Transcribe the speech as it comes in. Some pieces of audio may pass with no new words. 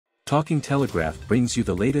Talking Telegraph brings you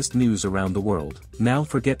the latest news around the world. Now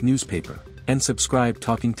forget newspaper, and subscribe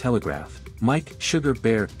Talking Telegraph. Sugar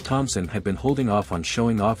Bear Thompson had been holding off on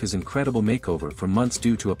showing off his incredible makeover for months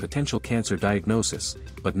due to a potential cancer diagnosis,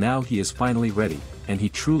 but now he is finally ready, and he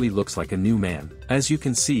truly looks like a new man. As you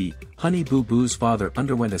can see, Honey Boo Boo's father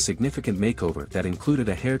underwent a significant makeover that included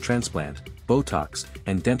a hair transplant, botox,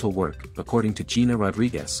 and dental work, according to Gina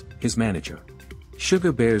Rodriguez, his manager.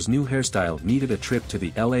 Sugar Bear's new hairstyle needed a trip to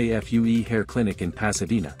the FUE Hair Clinic in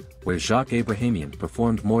Pasadena, where Jacques Abrahamian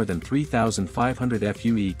performed more than 3,500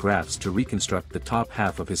 FUE grafts to reconstruct the top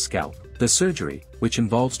half of his scalp. The surgery, which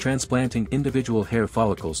involves transplanting individual hair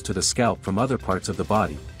follicles to the scalp from other parts of the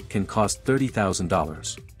body, can cost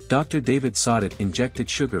 $30,000. Dr. David Saudet injected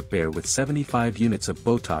Sugar Bear with 75 units of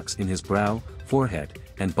Botox in his brow, forehead,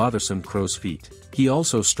 and bothersome crow's feet. He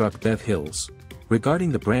also struck Bev Hills.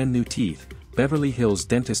 Regarding the brand new teeth, Beverly Hills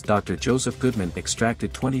dentist Dr. Joseph Goodman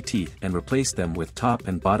extracted 20 teeth and replaced them with top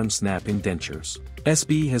and bottom snap-in dentures.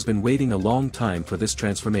 SB has been waiting a long time for this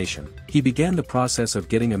transformation. He began the process of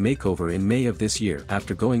getting a makeover in May of this year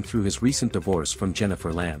after going through his recent divorce from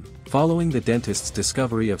Jennifer Lamb. Following the dentist's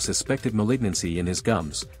discovery of suspected malignancy in his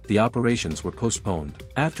gums, the operations were postponed.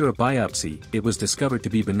 After a biopsy, it was discovered to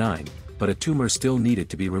be benign, but a tumor still needed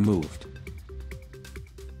to be removed.